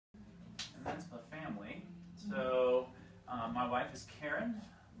So my wife is Karen.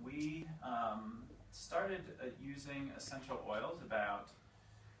 We started using essential oils about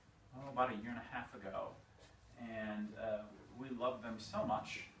a year and a half ago, and we loved them so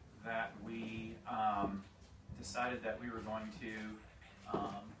much that we decided that we were going to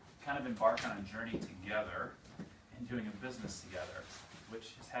kind of embark on a journey together and doing a business together,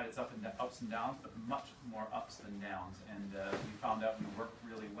 which has had its ups and downs, but much more ups than downs. And we found out we work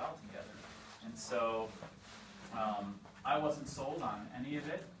really well together. And so I wasn't sold on any of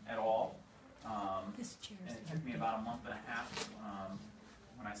it at all. And it took me about a month and a half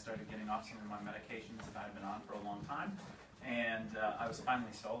when I started getting off some of my medications that I've been on for a long time. And I was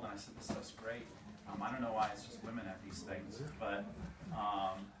finally sold, and I said, this stuff's great. I don't know why it's just women at these things, but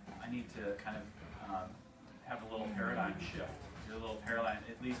I need to kind of have a little paradigm shift. Do a little paradigm,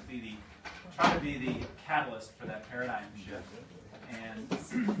 at least try to be the catalyst for that paradigm shift, and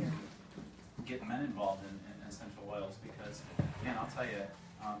get men involved in essential oils, because, again, I'll tell you,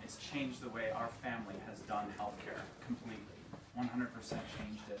 it's changed the way our family has done healthcare completely. 100%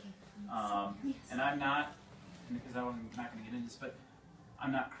 changed it. And I'm not, because I'm not going to get into this, but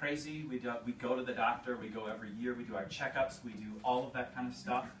I'm not crazy. We go to the doctor. We go every year. We do our checkups. We do all of that kind of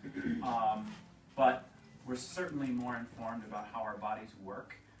stuff. But we're certainly more informed about how our bodies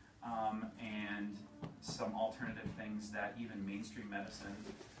work, and some alternative things that even mainstream medicine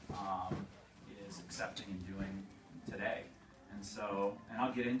is accepting and doing today. And so, and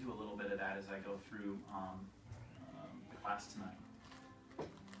I'll get into a little bit of that as I go through the class tonight.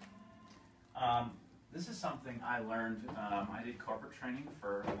 This is something I learned. I did corporate training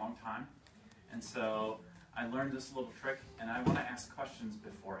for a long time, and so I learned this little trick, and I want to ask questions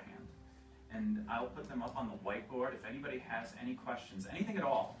beforehand. And I'll put them up on the whiteboard. If anybody has any questions, anything at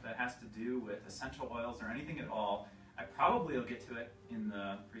all that has to do with essential oils or anything at all, I probably will get to it in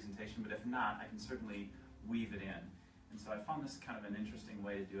the presentation, but if not, I can certainly weave it in. And so I found this kind of an interesting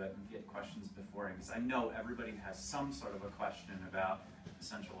way to do it and get questions beforehand, because I know everybody has some sort of a question about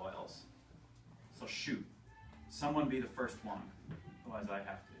essential oils. So shoot, someone be the first one, otherwise I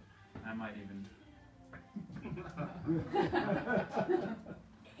have to. I might even...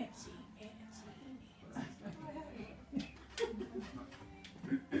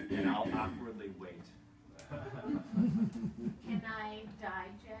 And I'll awkwardly wait. Can I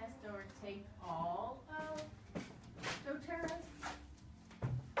digest or take all of doTERRA's?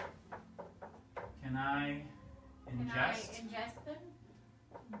 Can I ingest? Can I ingest them?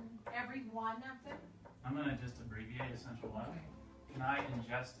 Every one of them? I'm going to just abbreviate essential oil. Can I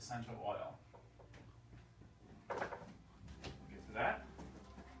ingest essential oil? We'll get to that.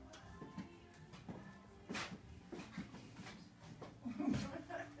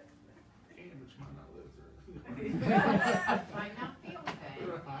 Might not feel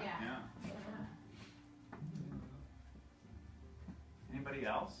good. Yeah. Anybody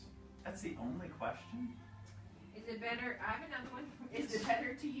else? That's the only question? Is it better, I have another one. Is it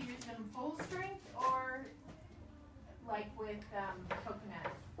better to use them full strength or like with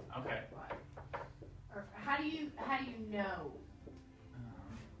coconut? Okay. Or how do you know?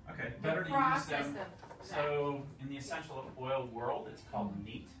 Okay, better to use them. Of so in the essential oil world, it's called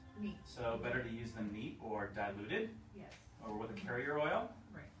neat. Neat. So better to use them neat or diluted. Yes. Or with a carrier oil.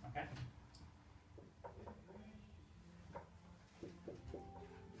 Right. Okay.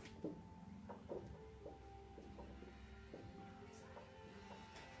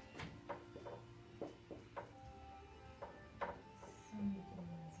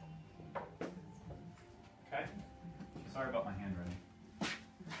 Okay. Sorry about my handwriting.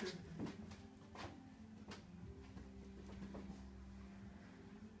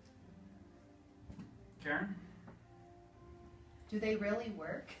 Karen? Do they really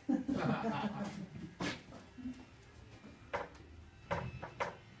work?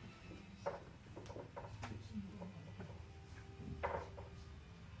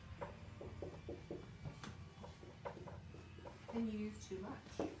 Then you use too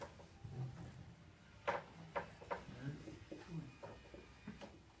much.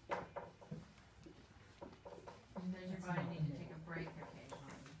 And does your body need to take a break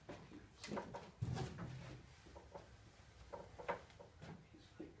occasionally?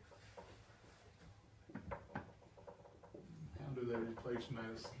 How do they replace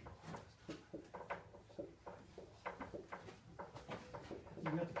medicine? You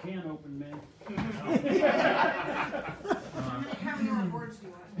got the can open, man. How many more words do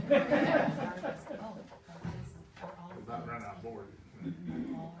you want? Without running out of board.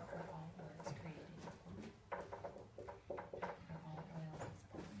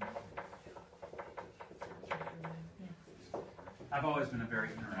 I've always been a very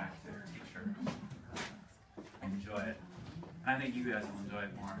interactive teacher. And I think you guys will enjoy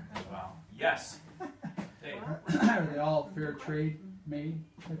it more as well. Yes. Dave. Are they all fair trade made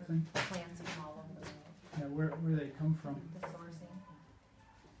type thing? Plants from all over the world. Yeah, where they come from? The sourcing.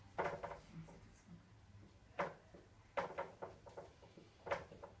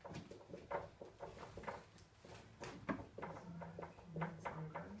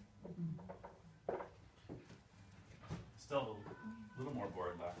 Still a little more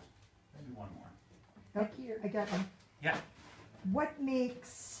board left. Maybe one more. Back here, I got one. Yeah. What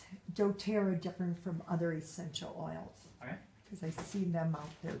makes doTERRA different from other essential oils? Okay. Because I see them out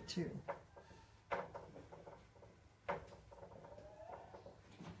there too.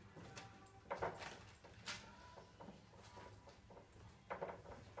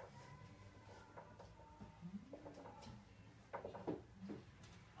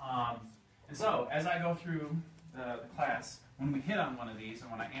 And so, as I go through the class, when we hit on one of these, and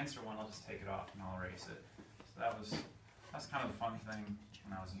when I answer one, I'll just take it off and I'll erase it. So that's kind of the fun thing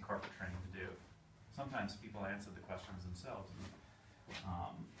when I was in corporate training to do. Sometimes people answer the questions themselves, and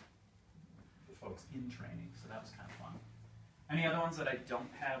the folks in training, so that was kind of fun. Any other ones that I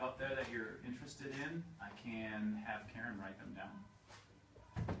don't have up there that you're interested in, I can have Karen write them down.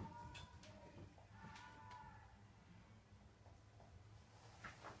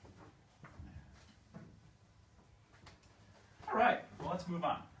 All right, well, let's move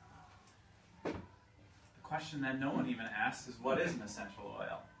on. The question that no one even asks is, what is an essential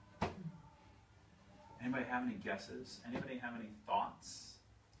oil? Anybody have any guesses? Anybody have any thoughts?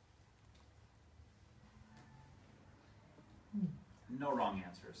 No wrong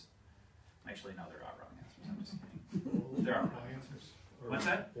answers. Actually, no, there are wrong answers. I'm just kidding. Oils There are from wrong plants, answers. or What's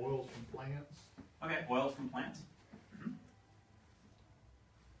that? Oils from plants. Okay, oils from plants.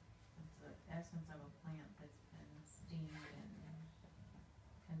 It's the essence of a plant that's been steamed and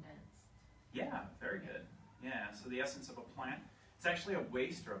condensed. Yeah, very good. Yeah, so the essence of a plant. It's actually a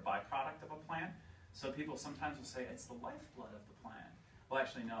waste or a byproduct of a plant. So people sometimes will say it's the lifeblood of the plant. Well,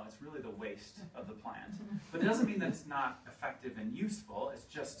 actually, no, it's really the waste of the plant. But it doesn't mean that it's not effective and useful.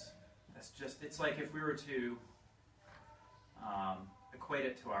 It's like if we were to equate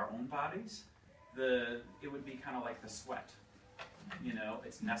it to our own bodies, it would be kind of like the sweat. You know,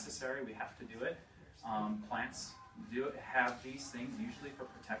 it's necessary, we have to do it. Plants have these things usually for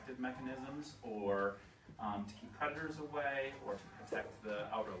protective mechanisms, or to keep predators away, or to protect the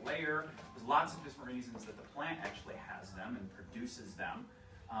outer layer. There's lots of different reasons that the plant actually has them and produces them,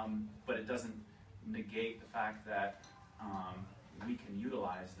 but it doesn't negate the fact that we can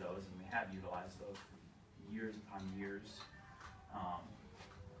utilize those, and we have utilized those for years upon years.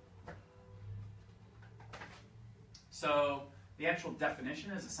 So the actual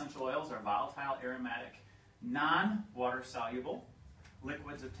definition is essential oils are volatile, aromatic, non-water soluble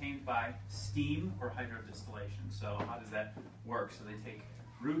liquids obtained by steam or hydrodistillation. So how does that work? So they take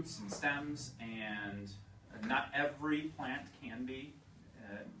roots and stems, and not every plant can be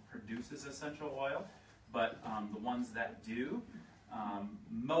produces essential oil, but the ones that do,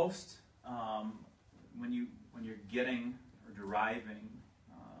 most when you're getting or deriving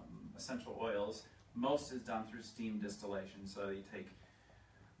essential oils, most is done through steam distillation. So you take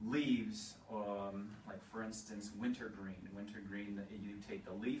leaves, like for instance, wintergreen. Wintergreen, you take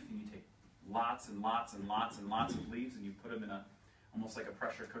the leaf and you take lots and lots and lots and lots of leaves, and you put them in almost like a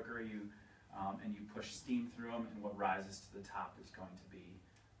pressure cooker. And you push steam through them, and what rises to the top is going to be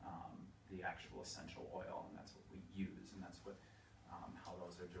the actual essential oil, and that's what we use, and that's how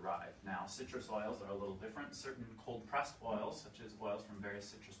those are derived. Now, citrus oils are a little different. Certain cold-pressed oils, such as oils from various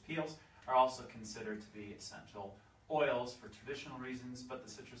citrus peels, are also considered to be essential oils for traditional reasons, but the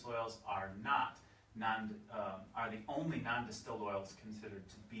citrus oils are the only non-distilled oils considered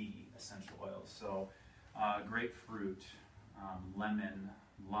to be essential oils. So grapefruit, lemon,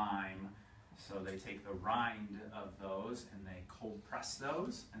 lime. So they take the rind of those and they cold press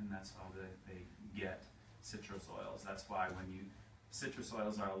those, and that's how they get citrus oils. That's why citrus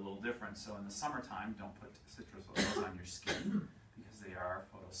oils are a little different. So in the summertime, don't put citrus oils on your skin because they are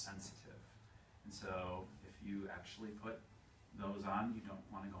photosensitive. And so if you actually put those on, you don't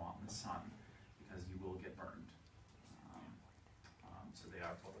want to go out in the sun because you will get burned. So they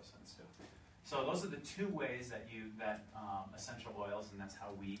are photosensitive. So those are the two ways that essential oils, and that's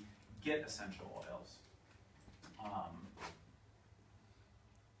how we get essential oils.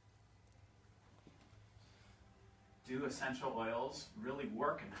 Do essential oils really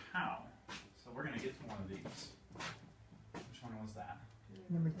work, and how? So we're going to get to one of these. Which one was that?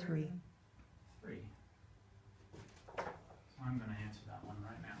 Number 3. 3. So I'm going to answer that one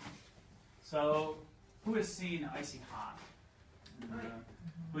right now. So who has seen Icy Hot?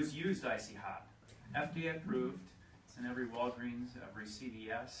 Who's used Icy Hot? FDA approved. It's in every Walgreens, every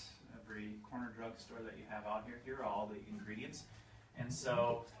CVS, every corner drugstore that you have out here. Here are all the ingredients. And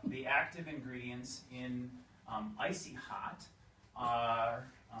so the active ingredients in Icy Hot are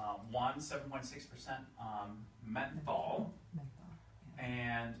 7.6% menthol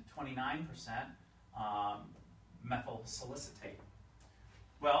and 29% methyl salicytate.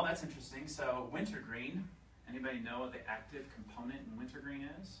 Well, that's interesting. So wintergreen, anybody know what the active component in wintergreen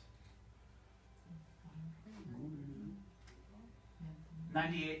is?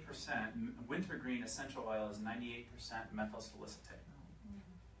 98%. Wintergreen essential oil is 98% methyl salicytate.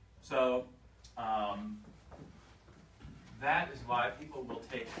 So that is why people will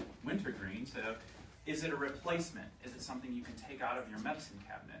take wintergreen. So is it a replacement? Is it something you can take out of your medicine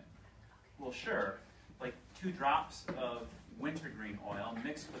cabinet? Well, sure. Like 2 drops of wintergreen oil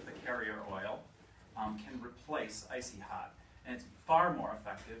mixed with the carrier oil can replace Icy Hot. And it's far more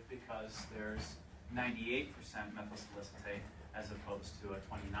effective because there's 98% methyl salicytate as opposed to a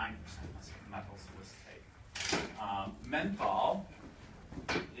 29% methyl salicytate. Menthol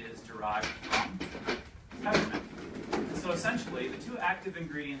is derived from peppermint. And so essentially, the 2 active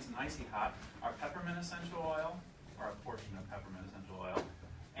ingredients in Icy Hot are peppermint essential oil, or a portion of peppermint essential oil,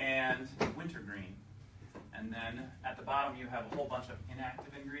 and wintergreen. And then at the bottom you have a whole bunch of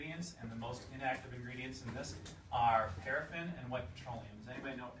inactive ingredients, and the most inactive ingredients in this are paraffin and white petroleum. Does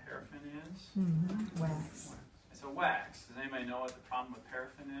anybody know what paraffin is? Wax. It's a wax. Does anybody know what the problem with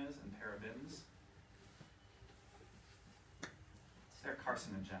paraffin is and parabens? They're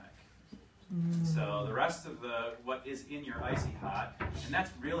carcinogenic. So the rest of what is in your Icy Hot, and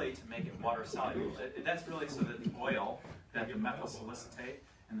that's really to make it water soluble. That's really so that the oil, that the methyl salicytate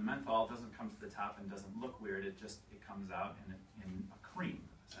and the menthol doesn't come to the top and doesn't look weird. It comes out in a cream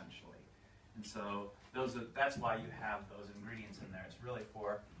essentially. And so that's why you have those ingredients in there. It's really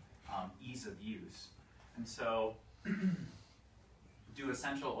for ease of use. And so, do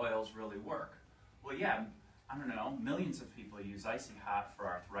essential oils really work? Well, yeah. I don't know. Millions of people use Icy Hot for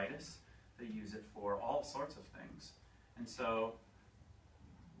arthritis. They use it for all sorts of things. And so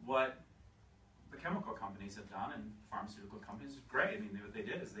what the chemical companies have done and pharmaceutical companies is great. I mean, what they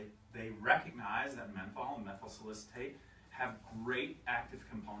did is they recognize that menthol and methyl salicytate have great active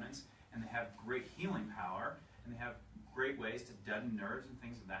components, and they have great healing power, and they have great ways to deaden nerves and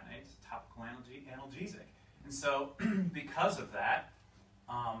things of that nature. It's topical analgesic. And so because of that,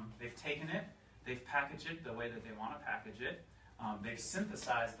 they've taken it, they've packaged it the way that they want to package it. They've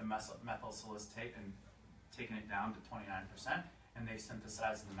synthesized the methyl salicytate and taken it down to 29%, and they've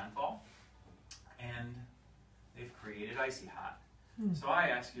synthesized the menthol, and they've created Icy Hot. So I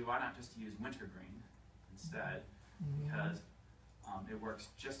ask you, why not just use wintergreen instead? Because it works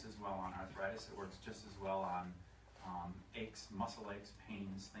just as well on arthritis, it works just as well on aches, muscle aches,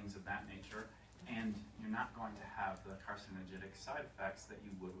 pains, things of that nature, and you're not going to have the carcinogenic side effects that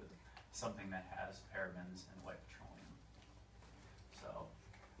you would with something that has parabens and white petroleum. So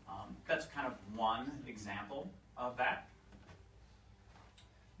that's kind of one example of that.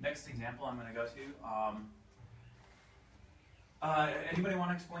 Next example I'm going to go to. Anybody want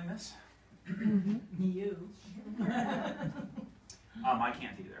to explain this? You. I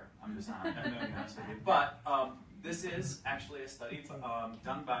can't either. I'm just not. I'm going to be honest with you. But this is actually a study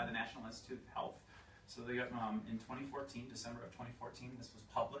done by the National Institute of Health. So they got in 2014, December of 2014, this was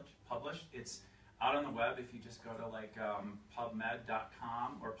published. It's out on the web if you just go to like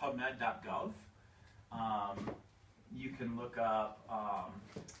PubMed.com or PubMed.gov. You can look up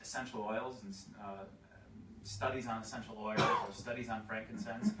essential oils and studies on essential oils or studies on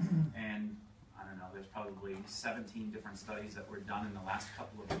frankincense, and I don't know, there's probably 17 different studies that were done in the last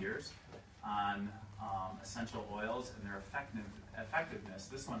couple of years on essential oils and their effectiveness.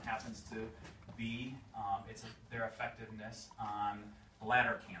 This one happens to be their effectiveness on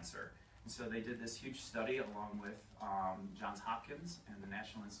bladder cancer. And so they did this huge study along with Johns Hopkins and the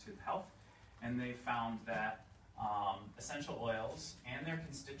National Institute of Health, and they found that essential oils and their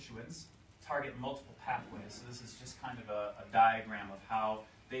constituents target multiple pathways. So this is just kind of a diagram of how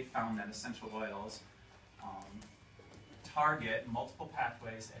they found that essential oils target multiple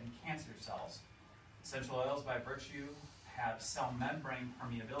pathways in cancer cells. Essential oils, by virtue, have cell membrane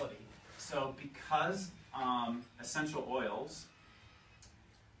permeability. So because essential oils,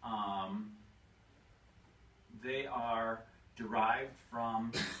 they are derived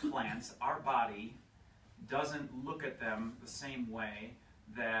from plants, our body doesn't look at them the same way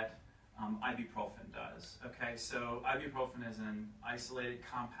that ibuprofen does. Okay, so ibuprofen is an isolated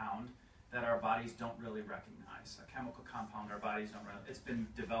compound that our bodies don't really recognize. A chemical compound our bodies don't really, it's been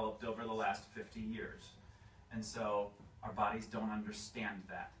developed over the last 50 years. And so our bodies don't understand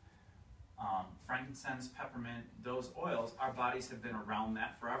that. frankincense, peppermint, those oils, our bodies have been around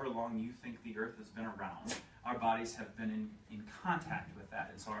that for however long you think the earth has been around. Our bodies have been in contact with that,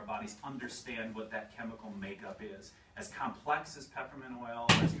 and so our bodies understand what that chemical makeup is. As complex as peppermint oil,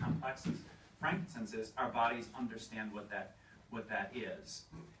 as complex as frankincense is, our bodies understand what that is.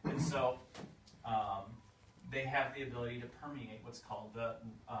 And so they have the ability to permeate what's called the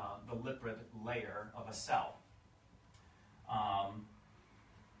lipid layer of a cell.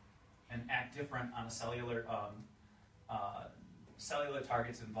 And act different on a cellular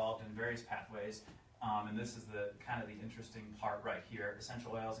targets involved in various pathways. And this is the kind of the interesting part right here.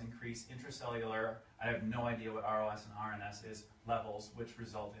 Essential oils increase intracellular, I have no idea what ROS and RNS is, levels, which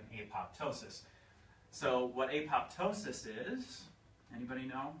result in apoptosis. So what apoptosis is, anybody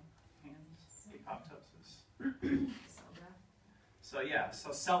know? Hands? Apoptosis. So yeah,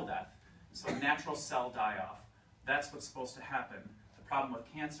 so cell death. So natural cell die-off. That's what's supposed to happen. The problem with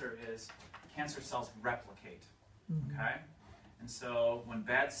cancer is cancer cells replicate, okay? And so when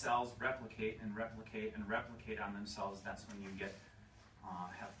bad cells replicate and replicate and replicate on themselves, that's when you get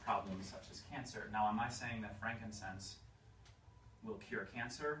have problems such as cancer. Now, am I saying that frankincense will cure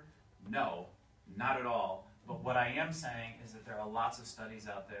cancer? No, not at all. But what I am saying is that there are lots of studies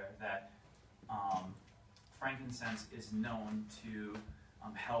out there that frankincense is known to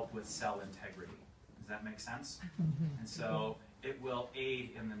help with cell integrity. Does that make sense? And so it will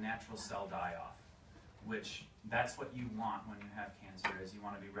aid in the natural cell die-off, which that's what you want when you have cancer, is you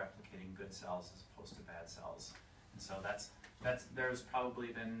want to be replicating good cells as opposed to bad cells. And so there's probably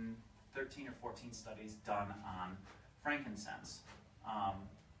been 13 or 14 studies done on frankincense.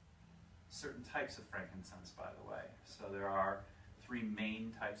 Certain types of frankincense, by the way. So there are 3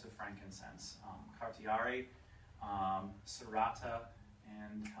 main types of frankincense: Cartiari, Serrata,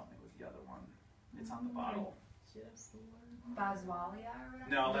 and help me with the other one. It's on the bottle. Boswellia or whatever?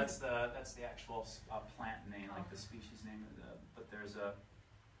 No, that's the actual plant name, like the species name. But there's a.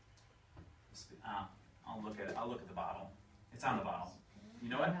 I'll look at it. I'll look at the bottle. It's on the bottle. You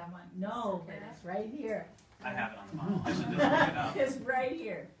know it? No, but it's right here. I have it on the bottle. I should just look it up. It's right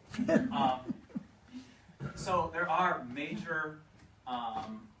here. So there are major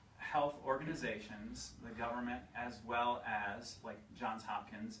health organizations, the government, as well as like Johns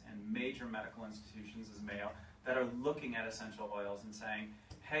Hopkins and major medical institutions as Mayo, that are looking at essential oils and saying,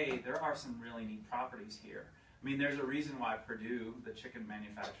 hey, there are some really neat properties here. I mean, there's a reason why Purdue, the chicken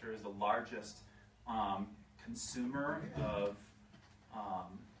manufacturer, is the largest consumer of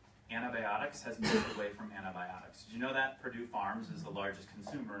antibiotics, has moved away from antibiotics. Did you know that? Purdue Farms is the largest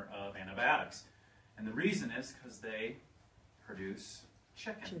consumer of antibiotics. And the reason is because they produce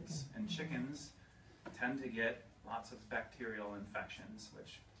chickens. And chickens tend to get lots of bacterial infections,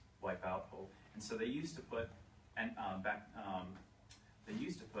 which wipe out hope. And so they used to put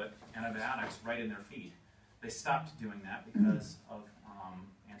antibiotics right in their feed. They stopped doing that because of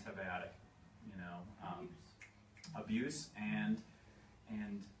antibiotic, abuse, and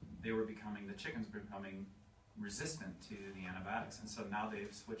the chickens were becoming resistant to the antibiotics, and so now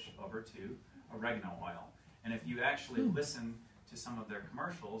they've switched over to oregano oil. And if you actually listen to some of their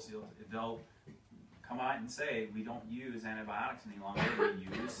commercials, they'll come out and say, we don't use antibiotics any longer,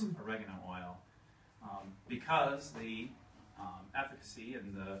 we use oregano oil. Because the efficacy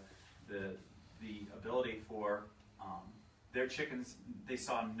and the ability for their chickens, they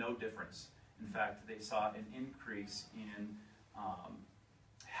saw no difference. In fact, they saw an increase in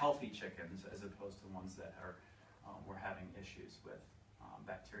healthy chickens as opposed to ones that were having issues with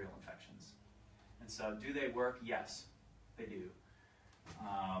bacterial infections. And so, do they work? Yes, they do.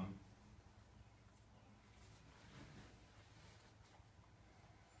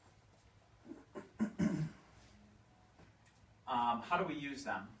 How do we use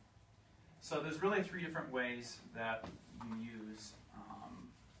them? So there's really 3 different ways that you use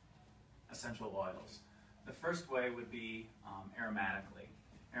essential oils. The first way would be aromatically.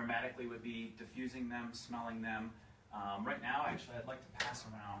 Aromatically would be diffusing them, smelling them. Right now, actually, I'd like to pass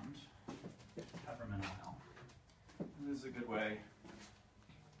around peppermint oil. This is a good way.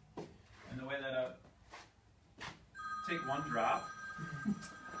 And the way that take 1 drop,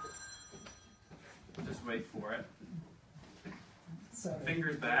 just wait for it. Sorry.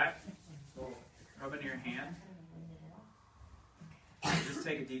 Fingers back, rub it in your hand. Just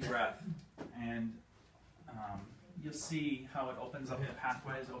take a deep breath, and you'll see how it opens up the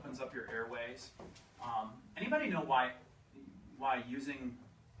pathways, opens up your airways. Anybody know why using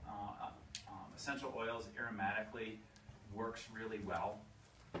essential oils aromatically works really well?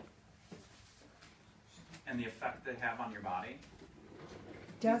 And the effect they have on your body?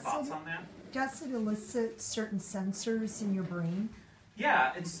 Any thoughts on that? Does it elicit certain sensors in your brain?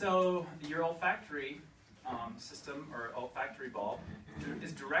 Yeah, and so your olfactory system or olfactory bulb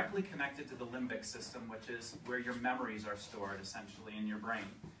is directly connected to the limbic system, which is where your memories are stored essentially in your brain.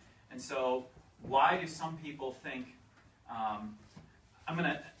 And so why do some people think,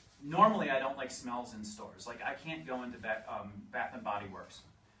 normally I don't like smells in stores. Like I can't go into Bath and Body Works.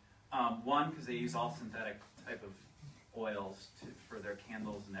 One, because they use all synthetic type of oils for their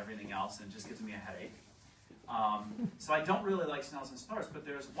candles and everything else, and it just gives me a headache. So I don't really like smells in stores, but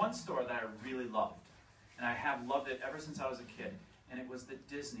there's one store that I really loved, and I have loved it ever since I was a kid, and it was the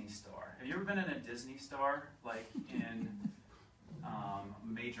Disney store. Have you ever been in a Disney store, like in a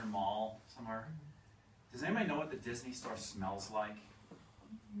major mall somewhere? Does anybody know what the Disney store smells like?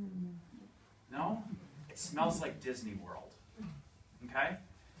 No? It smells like Disney World. Okay?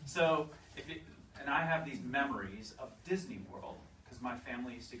 So, and I have these memories of Disney World, because my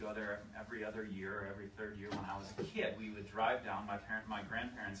family used to go there every other year or every third year when I was a kid. We would drive down. My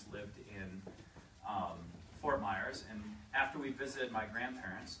grandparents lived in Fort Myers, and after we visited my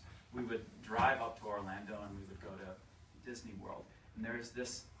grandparents, we would drive up to Orlando and we would go to Disney World. And there's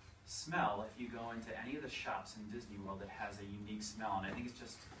this smell, if you go into any of the shops in Disney World, that has a unique smell, and I think it's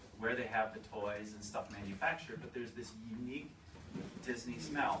just where they have the toys and stuff manufactured, but there's this unique Disney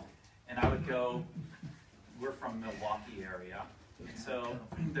smell. And I would go, we're from Milwaukee area, and so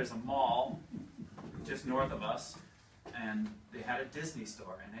there's a mall just north of us, and they had a Disney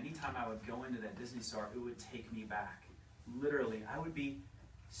store, and anytime I would go into that Disney store, it would take me back. Literally,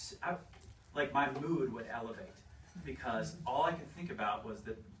 like my mood would elevate, because all I could think about was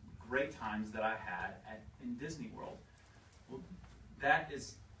the great times that I had in Disney World. Well,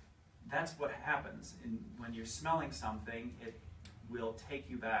 that's what happens. When you're smelling something, it will take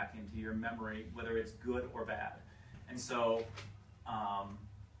you back into your memory, whether it's good or bad. And so,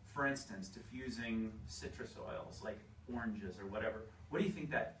 for instance, diffusing citrus oils like oranges or whatever, what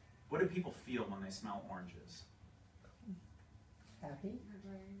do people feel when they smell oranges? Happy?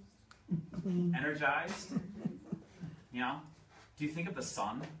 Clean. Energized? You know? Do you think of the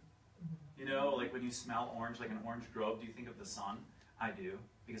sun? You know, like when you smell orange, like an orange grove, do you think of the sun? I do,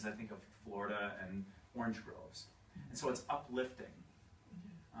 because I think of Florida and orange groves. And so it's uplifting.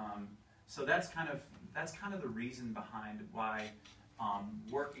 So that's kind of the reason behind why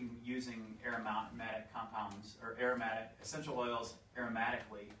using aromatic compounds or aromatic essential oils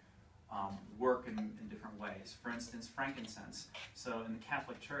aromatically work in different ways. For instance, frankincense. So in the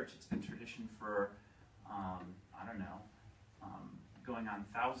Catholic Church, it's been tradition for going on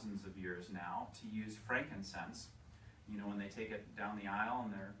thousands of years now to use frankincense. You know, when they take it down the aisle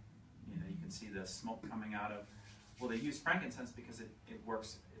and you can see the smoke coming out of. Well, they use frankincense because it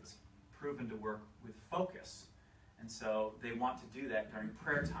works. It's proven to work with focus. And so they want to do that during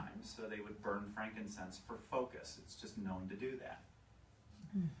prayer time, so they would burn frankincense for focus. It's just known to do that.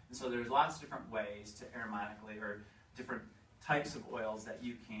 And so there's lots of different ways to aromatically, or different types of oils that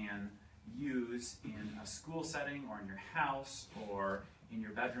you can use in a school setting or in your house or in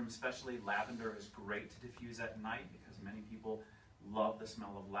your bedroom. Especially lavender is great to diffuse at night because many people love the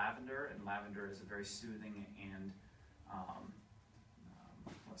smell of lavender, and lavender is a very soothing and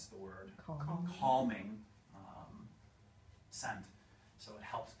calming scent. So it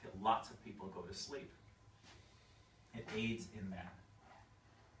helps lots of people go to sleep. It aids in that.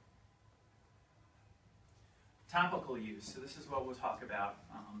 Topical use. So this is what we'll talk about,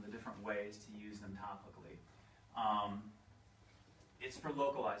 the different ways to use them topically. It's for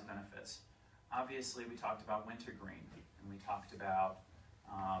localized benefits. Obviously, we talked about wintergreen, and we talked about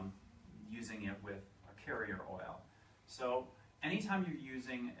using it with a carrier oil. So anytime you're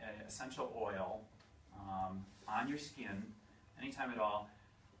using an essential oil on your skin, anytime at all,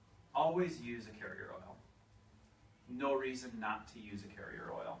 always use a carrier oil. No reason not to use a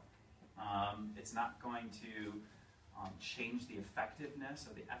carrier oil. It's not going to change the effectiveness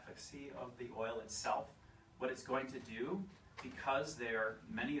or the efficacy of the oil itself. What it's going to do, because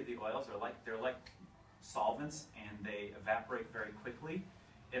many of the oils are like solvents and they evaporate very quickly,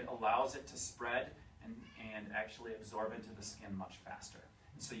 it allows it to spread and actually absorb into the skin much faster.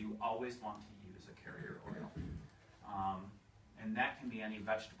 And so you always want to use a carrier oil. And that can be any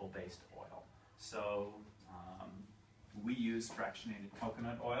vegetable-based oil. So we use fractionated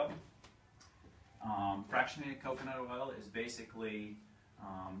coconut oil. Fractionated coconut oil is basically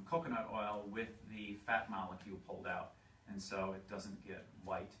coconut oil with the fat molecule pulled out, and so it doesn't get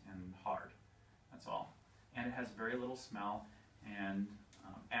white and hard. That's all. And it has very little smell and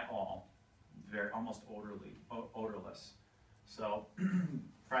at all, almost odorless. So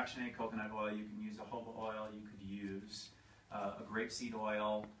fractionated coconut oil, you can use a jojoba oil, you could use a grapeseed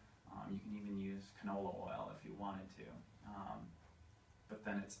oil, you can even use canola oil if you wanted to. but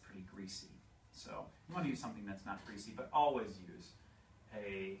then it's pretty greasy. So you want to use something that's not greasy, but always use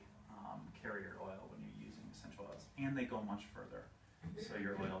a carrier oil when you're using essential oils, and they go much further, so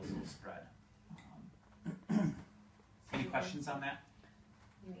your oils will spread. Any questions on that?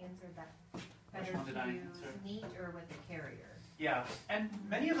 You answered that. Which Better one did I to use answer? neat or with a carrier? Yeah, and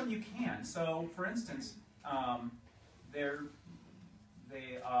many of them you can. So, for instance, they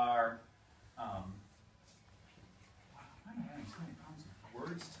are. Wow, why am I having so many problems with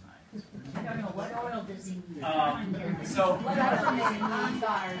words tonight? I don't know, what oil does he use? So, What oil does he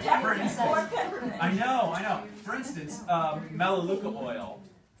use? I know. For instance, Melaleuca oil.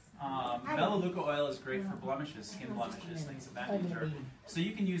 Melaleuca oil is great for blemishes, skin blemishes, things of that nature. So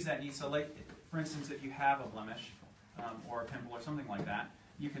you can use that neat. So, like, for instance, if you have a blemish or a pimple or something like that,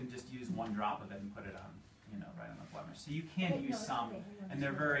 you can just use 1 drop of it and put it on, right on the blemish. So you can use some, and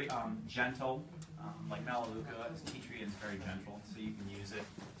they're very gentle. Like Melaleuca, tea tree is very gentle, so you can use it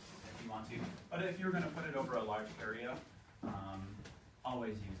if you want to. But if you're going to put it over a large area,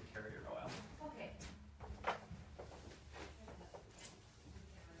 always use a carrier oil. Okay.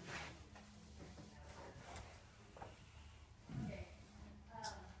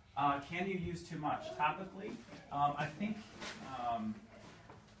 Can you use too much? Topically, I think,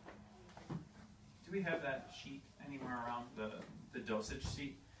 do we have that sheet anywhere around, the dosage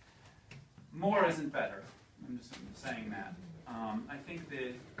sheet? More isn't better. I'm just saying that. I think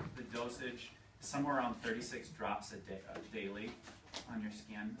the dosage is somewhere around 36 drops daily on your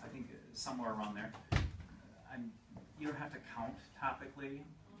skin. I think somewhere around there. You don't have to count topically,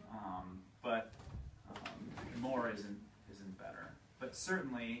 but more isn't better. But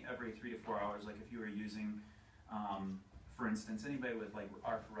certainly every 3 to 4 hours, like if you were using, for instance, anybody with like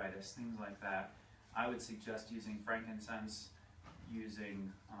arthritis, things like that, I would suggest using frankincense,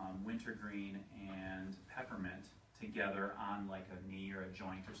 using wintergreen and peppermint together on like a knee or a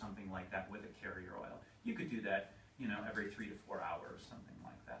joint or something like that with a carrier oil. You could do that, every 3 to 4 hours, something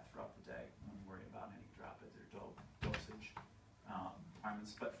like that throughout the day. Don't worry about any droppage or dosage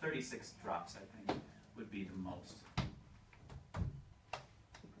requirements. But 36 drops, I think, would be the most.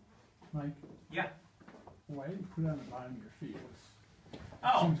 Mike, Yeah. why do you put it on the bottom of your feet? It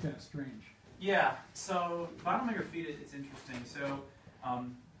Oh. seems kind of strange. Yeah, so bottom of your feet, it's interesting. So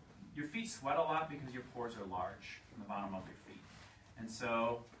your feet sweat a lot because your pores are large on the bottom of your feet. And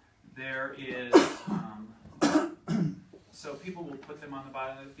so there is, so people will put them on the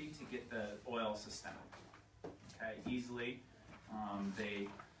bottom of their feet to get the oil systemic, okay, easily.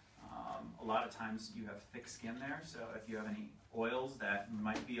 A lot of times you have thick skin there, so if you have any oils that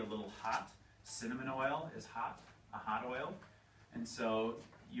might be a little hot, cinnamon oil is hot, a hot oil. And so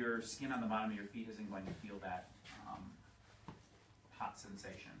your skin on the bottom of your feet isn't going to feel that hot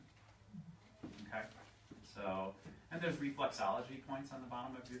sensation. Okay? So, and there's reflexology points on the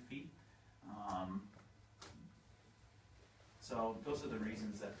bottom of your feet. So those are the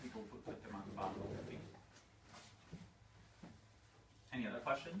reasons that people put them on the bottom of their feet. Any other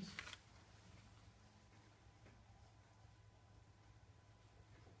questions?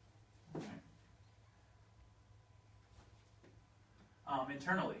 Okay.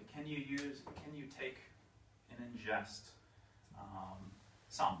 Internally, can you take and ingest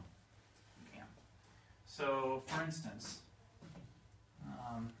some? You can. So, for instance,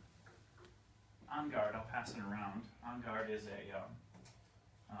 On Guard, I'll pass it around. On Guard is a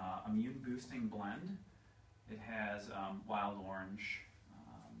immune boosting blend. It has wild orange,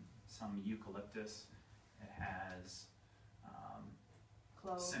 some eucalyptus. It has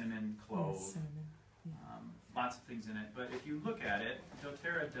cinnamon, clove. Yes, cinnamon. Lots of things in it, but if you look at it,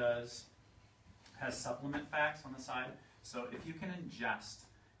 doTERRA has supplement facts on the side. So if you can ingest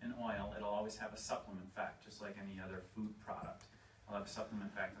an oil, it'll always have a supplement fact, just like any other food product. It'll have a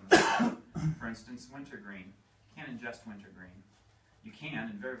supplement fact on the side. For instance, wintergreen. You can't ingest wintergreen. You can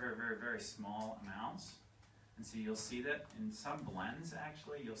in very, very, very, very small amounts. And so you'll see that in some blends,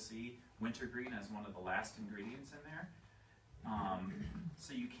 actually, you'll see wintergreen as one of the last ingredients in there.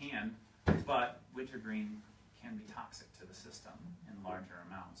 So you can, but wintergreen can be toxic to the system in larger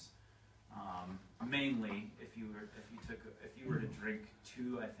amounts. Mainly, if you were to drink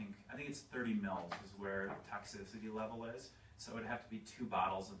two, I think it's 30 mils is where the toxicity level is. So it would have to be 2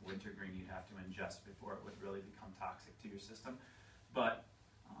 bottles of wintergreen you'd have to ingest before it would really become toxic to your system. But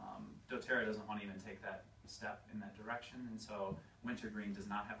doTERRA doesn't want to even take that step in that direction, and so wintergreen does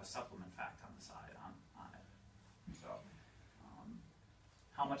not have a supplement fact on the side on it. So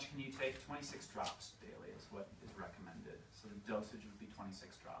how much can you take? 26 drops daily is what is recommended. So the dosage would be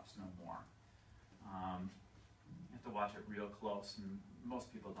 26 drops, no more. You have to watch it real close, and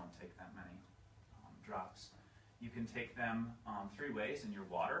most people don't take that many drops. You can take them 3 ways in your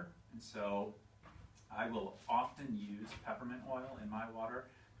water. And so I will often use peppermint oil in my water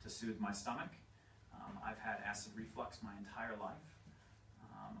to soothe my stomach. I've had acid reflux my entire life.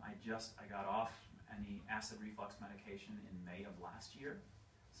 I got off any acid reflux medication in May of last year.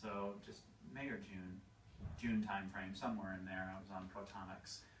 So just May or June time frame, somewhere in there, I was on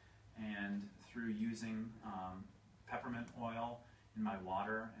Protonics. And through using peppermint oil in my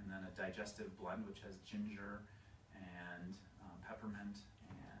water and then a digestive blend which has ginger and peppermint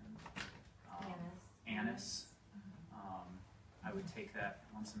and anise. I would take that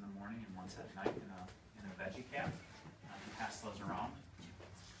once in the morning and once at night in a veggie cap. And pass those around.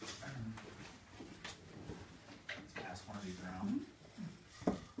 Let's pass one of these around.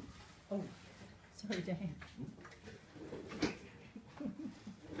 Oh, sorry, Diane.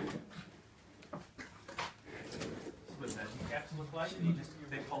 What veggie caps look like, and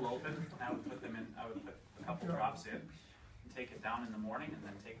they pull open, and I would put a couple drops in, and take it down in the morning, and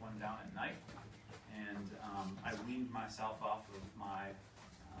then take one down at night. And I weaned myself off of my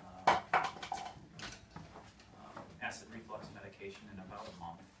acid reflux medication in about a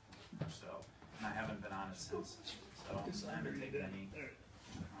month or so, and I haven't been on it since. So I haven't taken any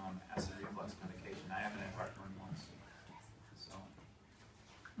acid reflux medication. I haven't had heartburn once. So.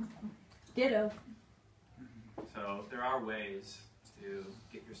 Ditto. So there are ways to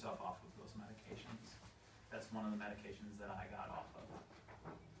get yourself off of those medications. That's one of the medications that I got off of.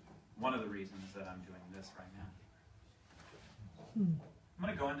 One of the reasons that I'm doing this right now. I'm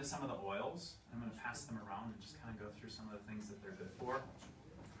going to go into some of the oils. I'm going to pass them around and just kind of go through some of the things that they're good for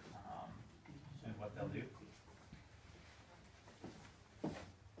and what they'll do.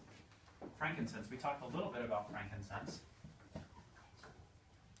 Frankincense. We talked a little bit about frankincense.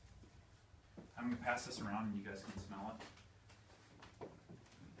 I'm going to pass this around and you guys can smell it.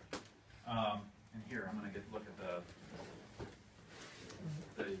 And here, I'm going to look at the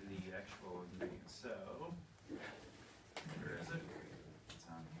actual ingredients. So, where is it? It's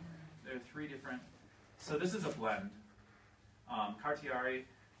on here. There are 3 different. So this is a blend. Cartiari,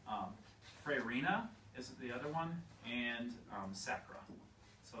 Freirina is the other one, and Sacra.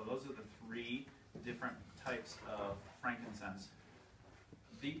 So those are the 3 different types of frankincense.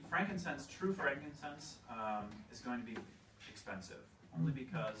 The frankincense, true frankincense, is going to be expensive, only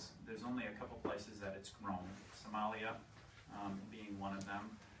because there's only a couple places that it's grown. Somalia being one of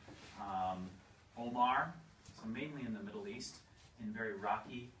them. Omar, so mainly in the Middle East, in very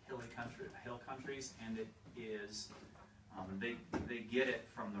rocky, hill countries, and it is, they get it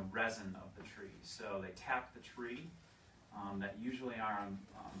from the resin of the tree. So they tap the tree that usually are on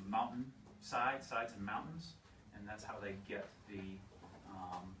mountain sides and mountains, and that's how they get the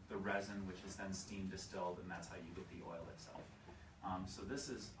resin, which is then steam distilled, and that's how you get the oil itself. So this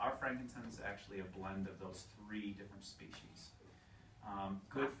is, our frankincense is actually a blend of those 3 different species.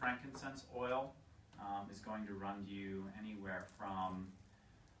 Good frankincense oil is going to run you anywhere from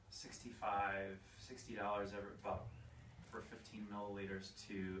 $60 for 15 milliliters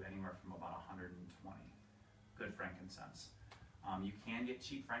to anywhere from about 120. Good frankincense. You can get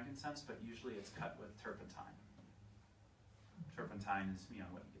cheap frankincense, but usually it's cut with turpentine. Turpentine is,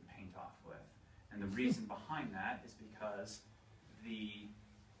 what you can paint off with. And the reason behind that is because the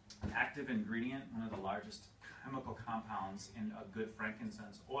active ingredient, one of the largest chemical compounds in a good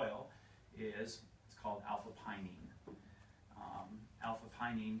frankincense oil, it's called alpha-pinene.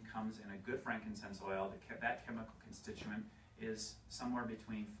 Alpha-pinene comes in a good frankincense oil. That chemical constituent is somewhere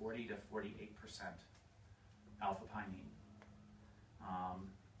between 40 to 48% alpha-pinene.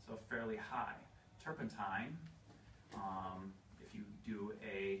 So fairly high. Turpentine, if you do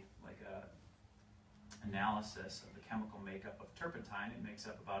a analysis of the chemical makeup of turpentine, it makes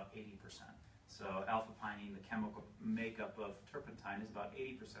up about 80%. So alpha-pinene, the chemical makeup of turpentine is about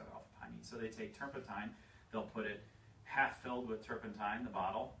 80% alpha-pinene. So they take turpentine, they'll put it half filled with turpentine, the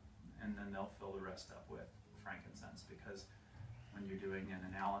bottle, and then they'll fill the rest up with frankincense, because when you're doing an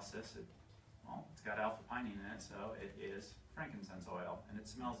analysis, it's got alpha-pinene in it, so it is frankincense oil, and it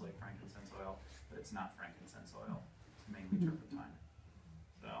smells like frankincense oil, but it's not frankincense oil. It's mainly turpentine.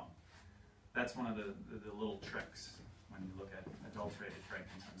 So that's one of the little tricks when you look at adulterated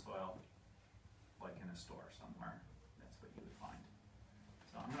frankincense oil, like in a store somewhere. That's what you would find.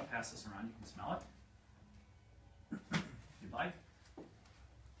 So I'm going to pass this around. You can smell it if you'd like.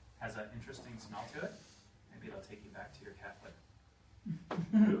 Has an interesting smell to it. Maybe it'll take you back to your Catholic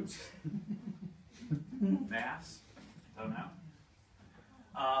roots. Mass. Don't know.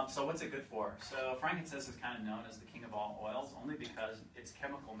 So what's it good for? So frankincense is kind of known as the king of all oils, only because its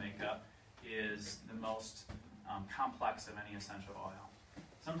chemical makeup is the most complex of any essential oil.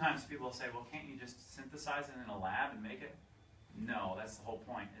 sometimes people say, well, can't you just synthesize it in a lab and make it? No, that's the whole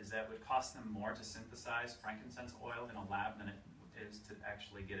point, is that it would cost them more to synthesize frankincense oil in a lab than it is to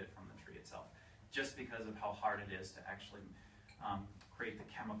actually get it from the tree itself, just because of how hard it is to actually create the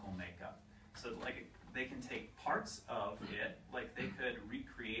chemical makeup. So like they can take parts of it, like they could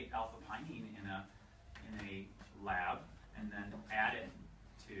recreate alpha pinene in a lab and then add it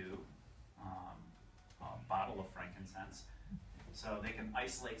to a bottle of frankincense. So they can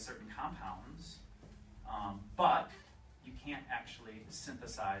isolate certain compounds, but you can't actually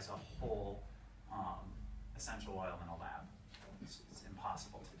synthesize a whole essential oil in a lab. It's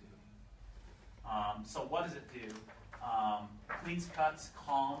impossible to do. So what does it do? Cleans, cuts,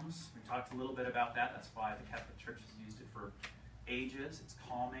 calms. We talked a little bit about that. That's why the Catholic Church has used it for ages. It's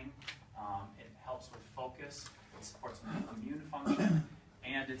calming. It helps with focus. It supports immune function,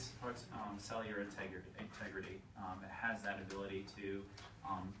 and it supports cellular integrity. It has that ability to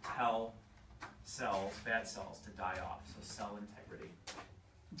tell cells, bad cells, to die off. So cell integrity.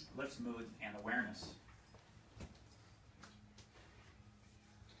 Lifts mood and awareness.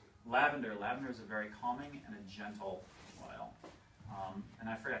 Lavender. Lavender is a very calming and a gentle oil. And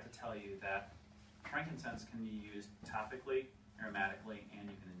I forgot to tell you that frankincense can be used topically, aromatically, and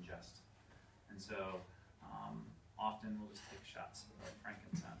you can ingest. And so often we'll just take shots of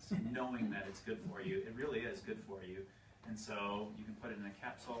frankincense, knowing that it's good for you. It really is good for you. And so you can put it in a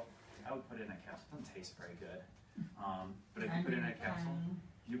capsule. I would put it in a capsule. It doesn't taste very good. But if you put it in a capsule,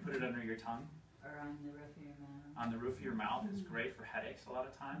 you put it under your tongue. Or on the roof of your mouth. On the roof of your mouth is great for headaches a lot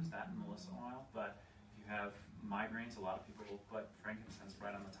of times, that and Melissa oil. But if you have migraines, a lot of people will put frankincense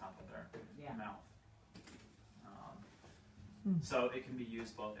right on the top of their mouth. So it can be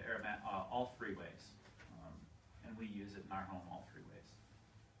used both all three ways. And we use it in our home all three ways.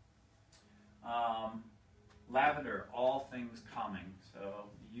 Lavender, all things calming. So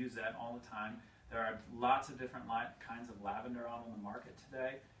you use that all the time. There are lots of different kinds of lavender out on the market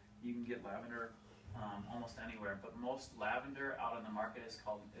today. You can get lavender almost anywhere, but most lavender out on the market is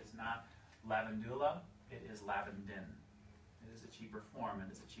not lavandula, it is lavandin. It is a cheaper form,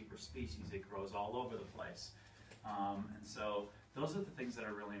 it is a cheaper species, it grows all over the place. And so those are the things that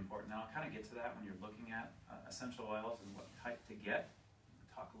are really important. Now I'll kind of get to that when you're looking at essential oils and what type to get.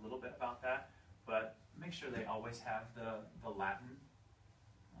 We'll talk a little bit about that, but make sure they always have the Latin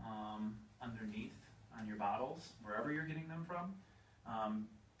underneath on your bottles, wherever you're getting them from.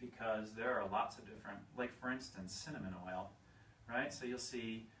 Because there are lots of different, like for instance, cinnamon oil, right? So you'll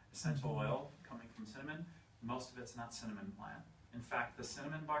see essential oil coming from cinnamon. Most of it's not cinnamon plant. In fact, the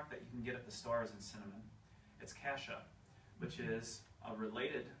cinnamon bark that you can get at the store isn't cinnamon. It's cassia, which is a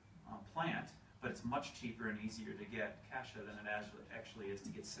related plant, but it's much cheaper and easier to get cassia than it actually is to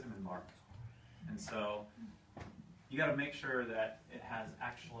get cinnamon bark. And so you got to make sure that it has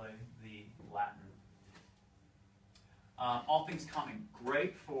actually the Latin. All things calming,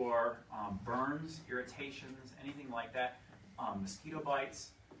 great for burns, irritations, anything like that. Mosquito bites.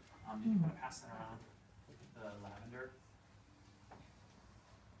 Did you want to pass that around? The lavender.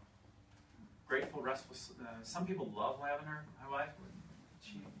 Grateful, restful. Some people love lavender. My wife,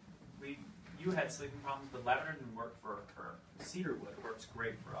 you had sleeping problems, but lavender didn't work for her. Cedarwood works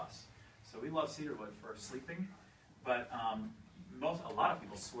great for us. So we love cedarwood for sleeping, but a lot of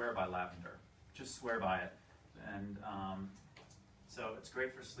people swear by lavender. Just swear by it. And so it's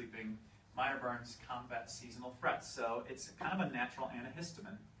great for sleeping. Minor burns combat seasonal frets. So it's kind of a natural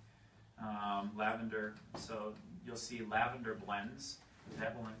antihistamine. Lavender, so you'll see lavender blends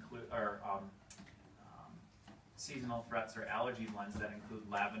that will include, or seasonal frets or allergy blends that include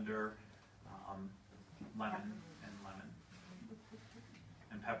lavender, lemon, and lemon.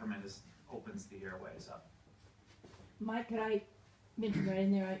 And peppermint opens the airways up. Mike, could I mention right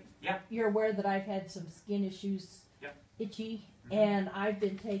in there? Yeah. You're aware that I've had some skin issues, itchy, and I've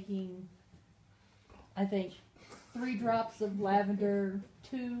been taking, I think, 3 drops of lavender,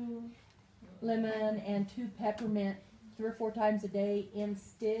 2 lemon, and 2 peppermint 3 or 4 times a day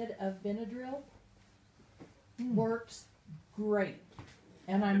instead of Benadryl. Works great,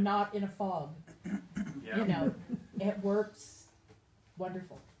 and I'm not in a fog. You know, it works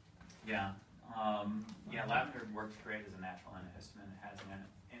wonderful. Yeah. Lavender works great as a natural antihistamine. It has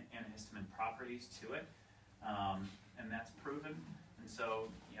antihistamine properties to it, and that's proven. And so,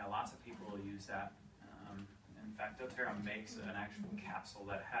 lots of people will use that. In fact, doTERRA makes an actual capsule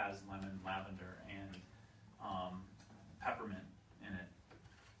that has lemon, lavender, and peppermint in it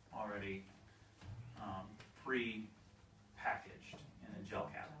already pre-packaged in a gel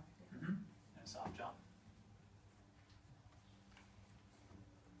cap. In a soft gel.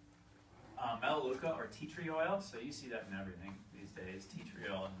 Melaleuca melaleuca or tea tree oil. So you see that in everything these days, tea tree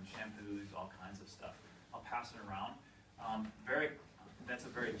oil and shampoos, all kinds of stuff. I'll pass it around. That's a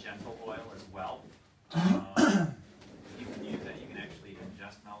very gentle oil as well. You can use it. You can actually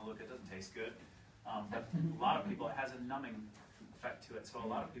ingest melaleuca. It doesn't taste good, but a lot of people, it has a numbing effect to it. So a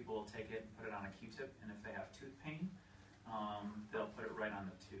lot of people will take it and put it on a Q-tip, and if they have tooth pain, they'll put it right on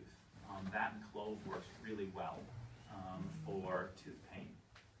the tooth. That and clove works really well for tooth pain,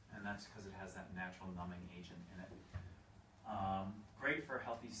 and that's because it has that natural numbing agent in it. Great for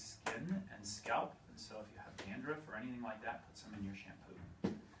healthy skin and scalp, and so if you have dandruff or anything like that, put some in your shampoo.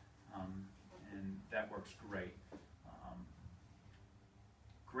 And that works great.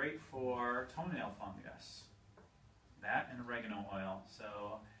 Great for toenail fungus. That and oregano oil.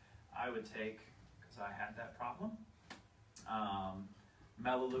 So I would take, because I had that problem,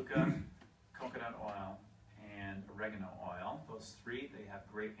 melaleuca, coconut oil, and oregano oil. Those three, they have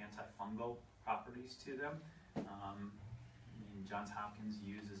great antifungal properties to them. Johns Hopkins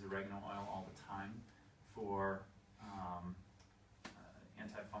uses oregano oil all the time for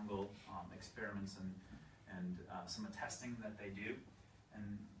antifungal experiments and some testing that they do.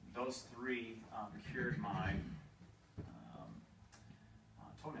 And those three cured my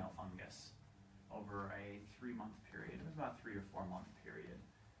toenail fungus over a 3-month period. It was about a 3 or 4 month period.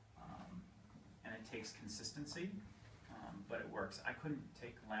 And it takes consistency, but it works. I couldn't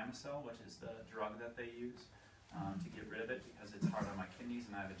take Lamisil, which is the drug that they use to get rid of it because it's hard on my kidneys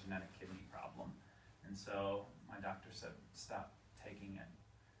and I have a genetic kidney problem. And so my doctor said, stop taking it.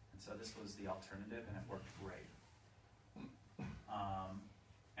 And so this was the alternative and it worked great.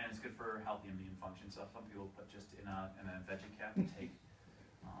 And it's good for healthy immune function. So some people put just in a veggie cap and take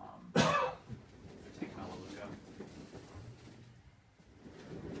melaleuca.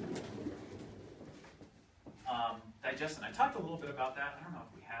 Digestin. I talked a little bit about that. I don't know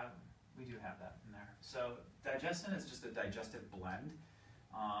if we do have that in there. So digestin is just a digestive blend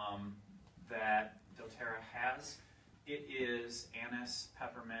that doTERRA has. It is anise,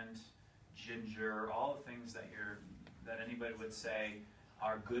 peppermint, ginger, all the things that anybody would say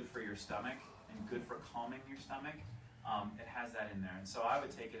are good for your stomach and good for calming your stomach. It has that in there, and so I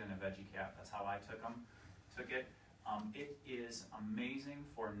would take it in a veggie cap. That's how I took it. It is amazing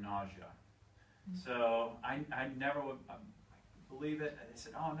for nausea. So I never would believe it. They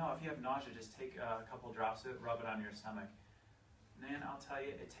said, oh no, if you have nausea, just take a couple drops of it, rub it on your stomach. Man, I'll tell you,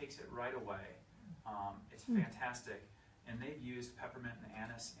 it takes it right away. It's fantastic. And they've used peppermint and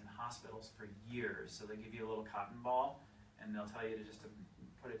anise in hospitals for years. So they give you a little cotton ball, and they'll tell you to just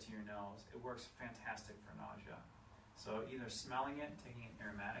put it to your nose. It works fantastic for nausea. So either smelling it, taking it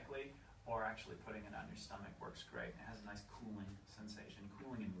aromatically, or actually putting it on your stomach works great. It has a nice cooling sensation,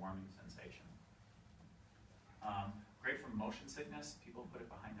 cooling and warming sensation. Great for motion sickness. People put it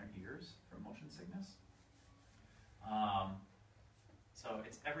behind their ears for motion sickness. So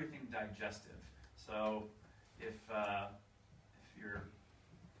it's everything digestive. So if you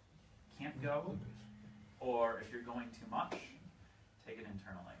can't go, or if you're going too much, take it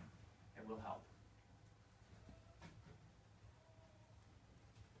internally. It will help.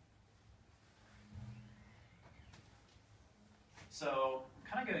 So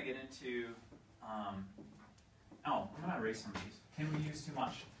I'm kind of going to get into, I'm going to erase some of these. Can we use too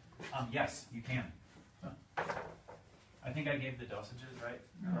much? Yes, you can. I think I gave the dosages, right?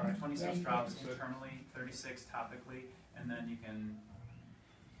 26 drops internally, 36 topically, and then you can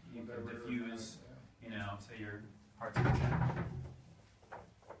diffuse, to your parts of the body.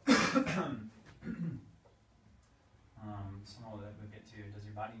 Some of that we'll get to. Does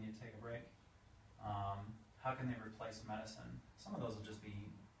your body need to take a break? How can they replace medicine? Some of those will just be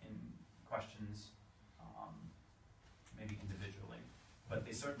in questions, maybe individually, but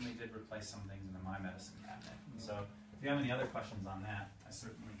they certainly did replace some things in the My Medicine cabinet. So if you have any other questions on that, I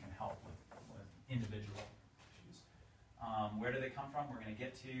certainly can help with individual issues. Where do they come from? We're going to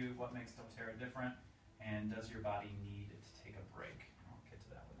get to what makes doTERRA different, and does your body need to take a break? I'll get to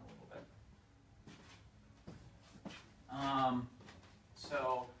that in a little bit.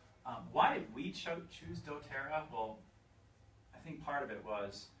 Why did we choose doTERRA? Well, I think part of it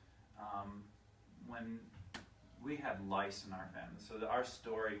was when we had lice in our family. So our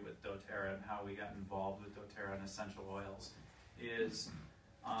story with doTERRA and how we got involved with doTERRA and essential oils is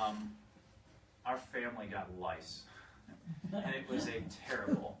our family got lice. And it was a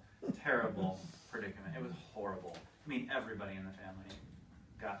terrible, terrible predicament. It was horrible. I mean, everybody in the family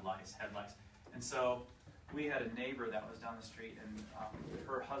got lice, had lice. And so we had a neighbor that was down the street, and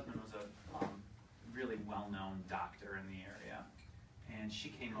her husband was a really well-known doctor in the area. And she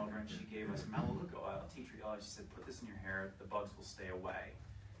came over and she gave us melaleuca oil, tea tree oil. She said, put this in your hair, the bugs will stay away.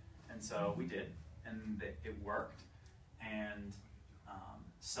 And so we did. and it worked. And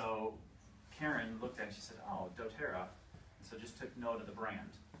so Karen looked at it and she said, oh, doTERRA. And so just took note of the brand.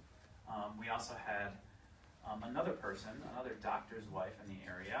 We also had another person, another doctor's wife in the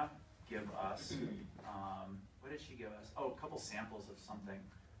area, give us, what did she give us? Oh, a couple samples of something.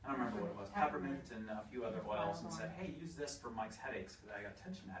 I don't remember what it was. Peppermint and a few other oils, and said, hey, use this for Mike's headaches, because I got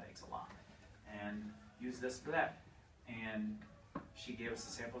tension headaches a lot. And use this for that. And she gave us the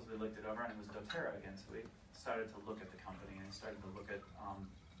samples, we looked it over, and it was doTERRA again. So we started to look at the company and started to look at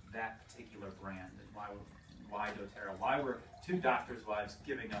that particular brand and why doTERRA. Why were two doctors' wives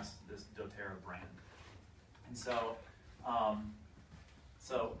giving us this doTERRA brand? And so,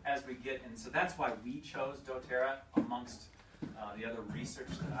 so as we get in, so that's why we chose doTERRA amongst the other research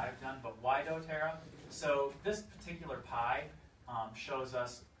that I've done. But why doTERRA? So this particular pie shows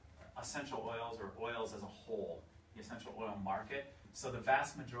us essential oils, or oils as a whole, the essential oil market. So the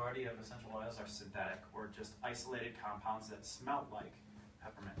vast majority of essential oils are synthetic, or just isolated compounds that smell like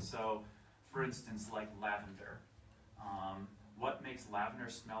peppermint. So, for instance, like lavender. What makes lavender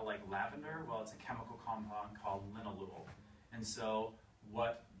smell like lavender? Well, it's a chemical compound called linalool. And so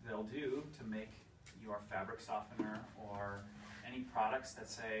what they'll do to make your fabric softener or any products that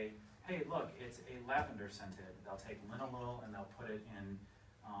say, hey, look, it's a lavender scented, they'll take linalool and they'll put it in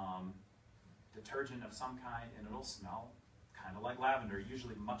detergent of some kind, and it'll smell kind of like lavender,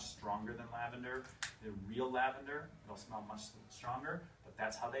 usually much stronger than lavender. The real lavender, it'll smell much stronger, but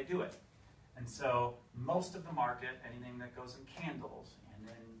that's how they do it. And so most of the market, anything that goes in candles and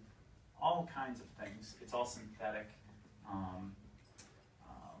in all kinds of things, it's all synthetic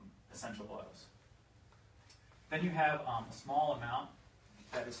essential oils. Then you have a small amount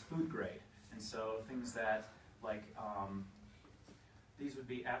that is food grade. And so things that like, these would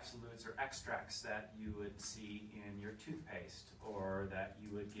be absolutes or extracts that you would see in your toothpaste, or that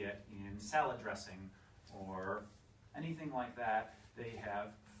you would get in salad dressing, or anything like that. They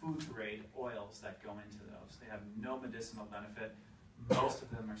have food grade oils that go into those. They have no medicinal benefit. Most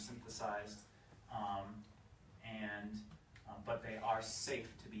of them are synthesized, but they are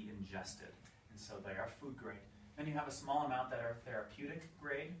safe to be ingested. And so they are food grade. Then you have a small amount that are therapeutic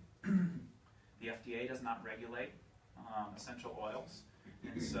grade. The FDA does not regulate essential oils.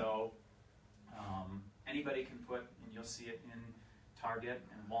 And so anybody can put, and you'll see it in Target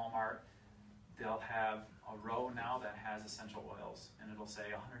and Walmart, they'll have a row now that has essential oils, and it'll say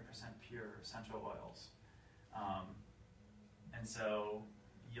 100% pure essential oils. And so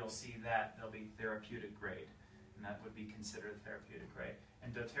you'll see that they'll be therapeutic grade, and that would be considered therapeutic grade.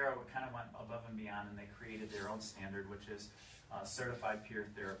 And doTERRA kind of went above and beyond, and they created their own standard, which is certified pure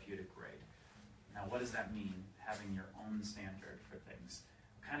therapeutic grade. Now, what does that mean, having your own standard for things?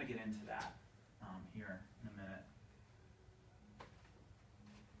 We'll kind of get into that here in a minute.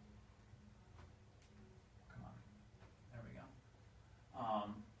 Come on. There we go.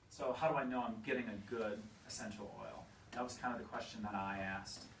 So how do I know I'm getting a good essential oil? That was kind of the question that I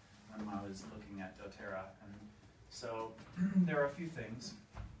asked when I was looking at doTERRA. And so there are a few things.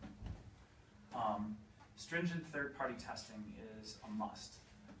 Stringent third-party testing is a must.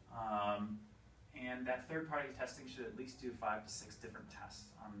 And that third-party testing should at least do 5 to 6 different tests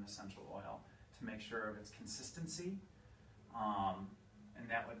on an essential oil to make sure of its consistency. And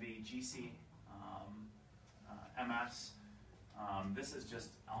that would be GC, MS. This is just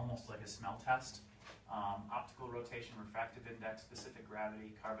almost like a smell test. Optical rotation, refractive index, specific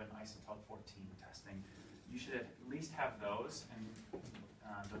gravity, carbon isotope 14 testing. You should at least have those, and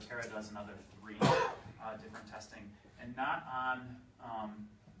doTERRA does another 3 different testing. And not on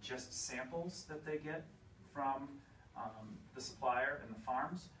just samples that they get from the supplier and the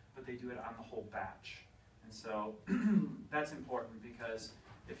farms, but they do it on the whole batch. And so that's important, because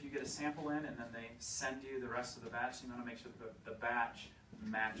if you get a sample in and then they send you the rest of the batch, you want to make sure that the batch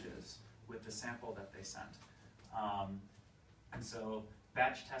matches with the sample that they sent. And so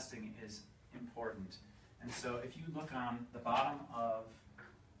batch testing is important. And so if you look on the bottom of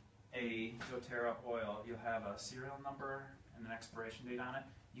a doTERRA oil, you'll have a serial number and an expiration date on it.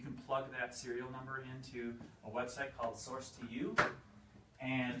 You can plug that serial number into a website called Source2You,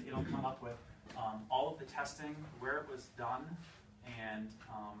 and it'll come up with all of the testing, where it was done, and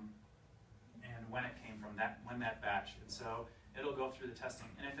when it came from, when that batch. And so it'll go through the testing.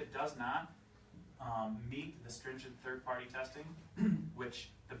 And if it does not meet the stringent third-party testing,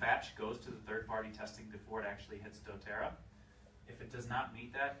 which the batch goes to the third-party testing before it actually hits doTERRA, if it does not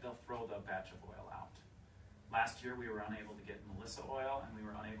meet that, they'll throw the batch of oil out. Last year we were unable to get Melissa oil, and we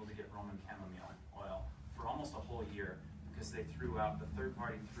were unable to get Roman chamomile oil for almost a whole year, because they threw out, the third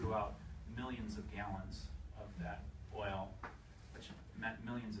party threw out millions of gallons of that oil, which meant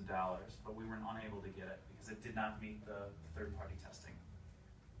millions of dollars, but we were unable to get it because it did not meet the third-party testing.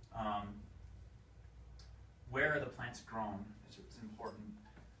 Where are the plants grown is important.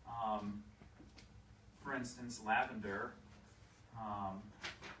 For instance, lavender.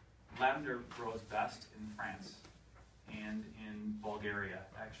 Lavender grows best in France and in Bulgaria,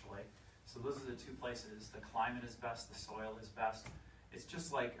 actually. So those are the two places. The climate is best, the soil is best. It's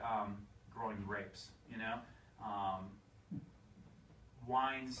just like growing grapes, you know?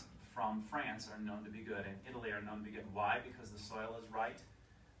 Wines from France are known to be good, and Italy are known to be good. Why? Because the soil is right,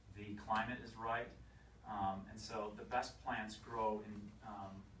 the climate is right, and so the best plants grow in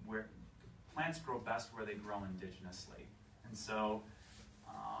where plants grow best where they grow indigenously, and so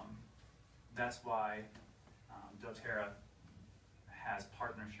that's why doTERRA has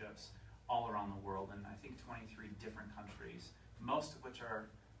partnerships all around the world in I think 23 different countries, most of which are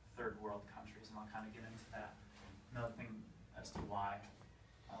third world countries, and I'll kind of get into that. Another thing as to why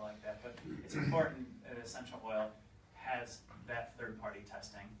I like that, but it's important that essential oil has that third-party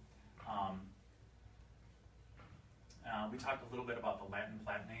testing. We talked a little bit about the Latin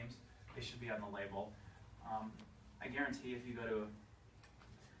plant names. They should be on the label. I guarantee if you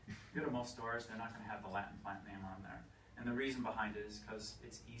go to most stores, they're not going to have the Latin plant name on there. And the reason behind it is because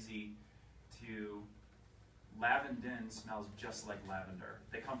it's easy to, lavandin smells just like lavender.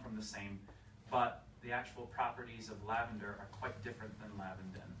 They come from the same, but the actual properties of lavender are quite different than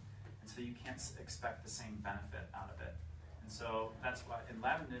lavandin. And so you can't expect the same benefit out of it. And so that's why, in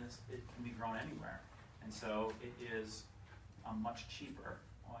lavandin, it can be grown anywhere. And so it is a much cheaper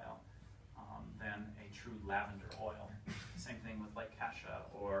oil than a true lavender oil. Same thing with like cassia,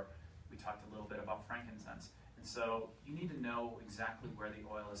 or we talked a little bit about frankincense. And so you need to know exactly where the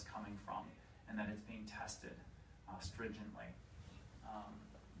oil is coming from and that it's being tested stringently.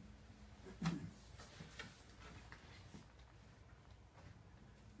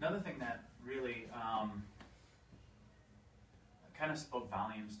 Another thing that really kind of spoke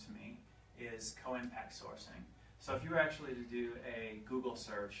volumes to me is co-impact sourcing. So if you were actually to do a Google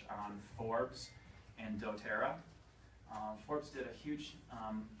search on Forbes and doTERRA, Forbes did a huge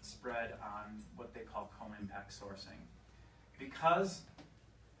spread on what they call co-impact sourcing. Because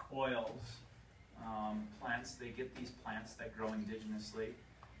oils, plants, they get these plants that grow indigenously.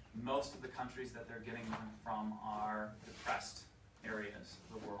 Most of the countries that they're getting them from are depressed areas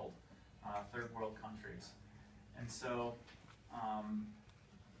of the world, third world countries. And so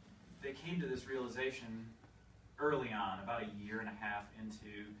they came to this realization early on, about a year and a half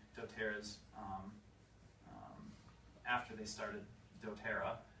into doTERRA's, after they started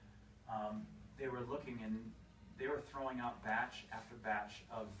doTERRA, they were looking and they were throwing out batch after batch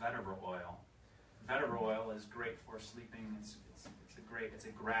of vetiver oil. Vetiver oil is great for sleeping. It's a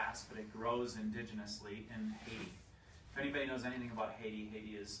grass, but it grows indigenously in Haiti. If anybody knows anything about Haiti,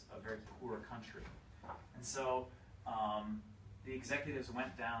 Haiti is a very poor country. And so the executives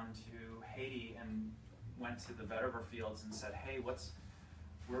went down to Haiti and went to the vetiver fields and said, hey,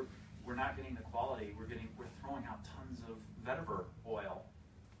 we're not getting the quality, we're throwing out tons of vetiver oil.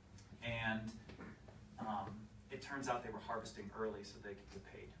 And it turns out they were harvesting early so they could get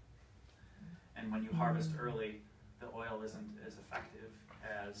paid. And when you harvest early, the oil isn't as effective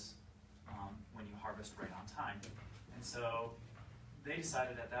as when you harvest right on time. And so they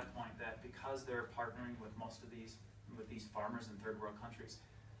decided at that point that because they're partnering with most of these farmers in third world countries,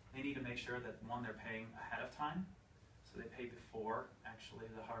 they need to make sure that, one, they're paying ahead of time, so they pay before actually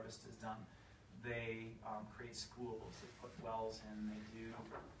the harvest is done. They create schools, they put wells in,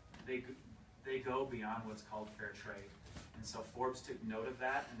 they go beyond what's called fair trade. And so Forbes took note of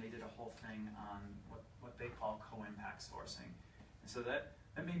that, and they did a whole thing on what they call co-impact sourcing. And so that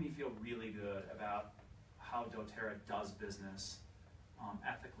made me feel really good about how doTERRA does business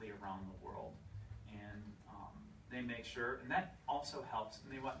ethically around the world. And they make sure, and that also helps,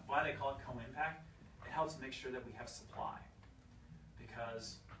 and why they call it co-impact, it helps make sure that we have supply.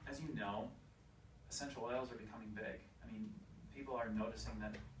 Because, as you know, essential oils are becoming big. I mean, people are noticing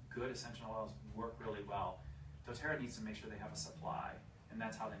that good essential oils work really well. doTERRA needs to make sure they have a supply, and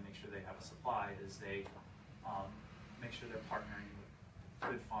that's how they make sure they have a supply, is they make sure they're partnering with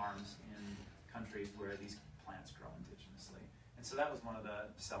good farms in countries where these plants grow indigenously. And so that was one of the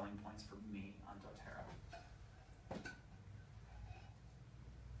selling points for me on doTERRA.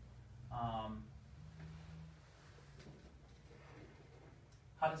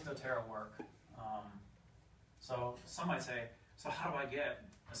 How does doTERRA work? So some might say, so how do I get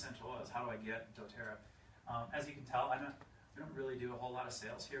essential oils? How do I get doTERRA? As you can tell, we don't really do a whole lot of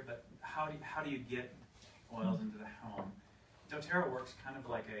sales here, but how do you get oils into the home? doTERRA works kind of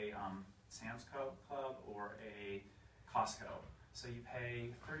like a Sam's Club or a Costco. So you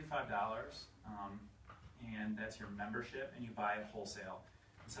pay $35, and that's your membership, and you buy it wholesale.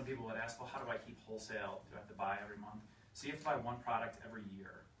 And some people would ask, well, how do I keep wholesale? Do I have to buy every month? So you have to buy one product every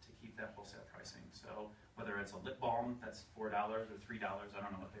year to keep that wholesale pricing. So whether it's a lip balm that's $4 or $3, I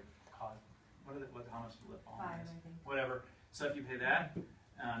don't know what they call it. How much the lip balm $5, is? I think. Whatever. So if you pay that,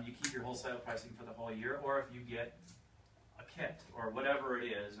 you keep your wholesale pricing for the whole year, or if you get a kit or whatever it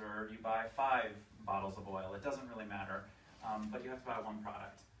is, or you buy 5 bottles of oil, it doesn't really matter. But you have to buy one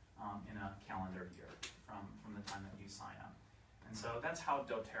product in a calendar year from the time that you sign up. And so that's how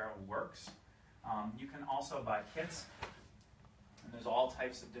doTERRA works. You can also buy kits, and there's all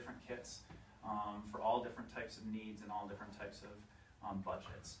types of different kits for all different types of needs and all different types of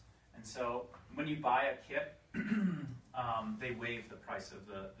budgets. And so when you buy a kit, they waive the price of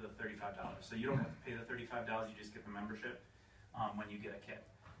the $35. So you don't have to pay the $35, you just get the membership when you get a kit.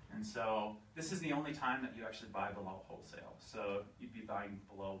 And so this is the only time that you actually buy below wholesale. So you'd be buying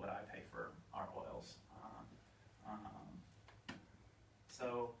below what I pay for our oils.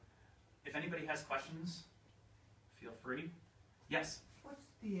 So if anybody has questions, feel free. Yes? What's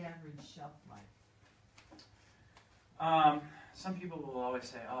the average shelf life? Some people will always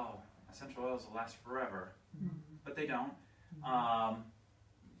say, oh, essential oils will last forever, but they don't.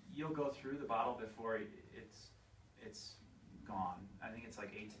 You'll go through the bottle before it's gone. I think it's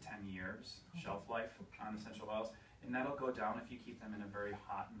like 8 to 10 years shelf life on essential oils, and that'll go down if you keep them in a very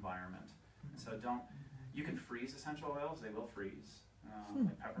hot environment. So you can freeze essential oils, they will freeze.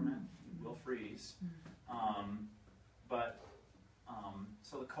 Like peppermint will freeze.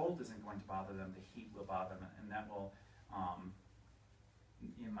 So the cold isn't going to bother them, the heat will bother them, and that will,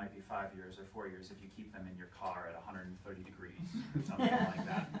 it might be 5 years or 4 years if you keep them in your car at 130 degrees, something like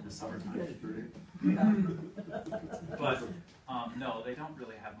that in the summertime. But no, they don't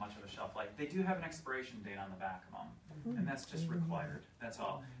really have much of a shelf life. They do have an expiration date on the back of them, and that's just required, that's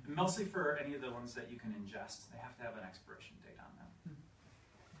all. And mostly for any of the ones that you can ingest, they have to have an expiration date on them.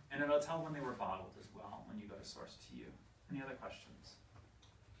 And it'll tell when they were bottled as well when you go to source to you. Any other questions?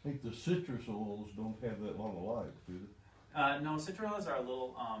 I think the citrus oils don't have that long a life, do they? No, citrullus are a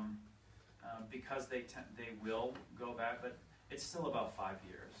little, because they will go bad, but it's still about 5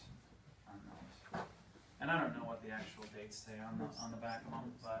 years on those. And I don't know what the actual dates say on the back of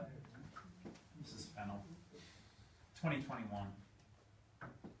them, but this is fennel, 2021.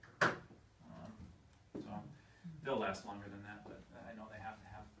 So they'll last longer than that, but I know they have to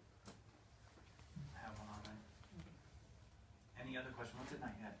have one on there. Any other question? What didn't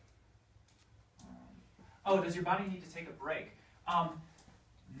I hit? Oh, does your body need to take a break?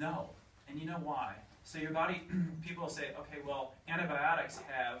 No, and you know why? So your body, people will say, okay, well, antibiotics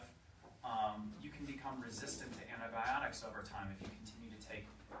have, you can become resistant to antibiotics over time if you continue to take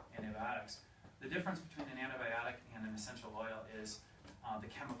antibiotics. The difference between an antibiotic and an essential oil is the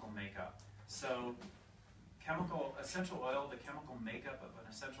chemical makeup. So essential oil, the chemical makeup of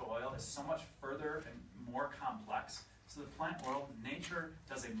an essential oil is so much further and more complex. So the plant world, nature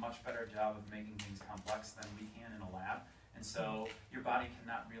does a much better job of making things complex than we can in a lab. And so your body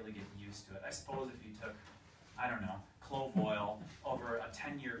cannot really get used to it. I suppose if you took, I don't know, clove oil over a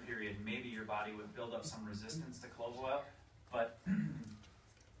 10-year period, maybe your body would build up some resistance to clove oil, but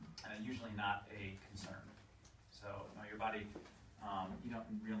usually not a concern. So no, your body, you don't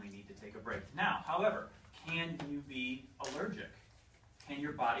really need to take a break. Now, however, can you be allergic? Can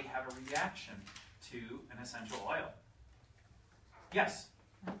your body have a reaction to an essential oil? Yes,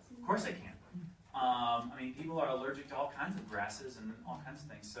 of course it can. I mean, people are allergic to all kinds of grasses and all kinds of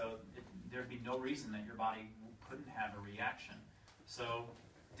things, so there'd be no reason that your body couldn't have a reaction. So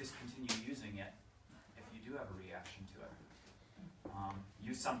discontinue using it if you do have a reaction to it.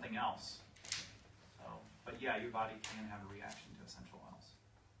 Use something else. So, but yeah, your body can have a reaction to essential oils.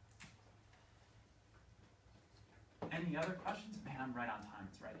 Any other questions? Man, I'm right on time.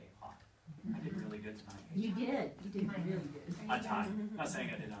 It's right 8 o'clock. I did really good tonight. You did really good. On time. I'm not saying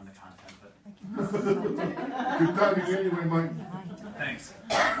I did on the content, but Good timing anyway, Mike. thanks.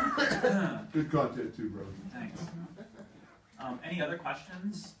 Good content too, bro. Thanks. Any other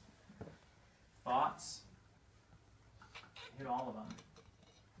questions? Thoughts? Hit all of them.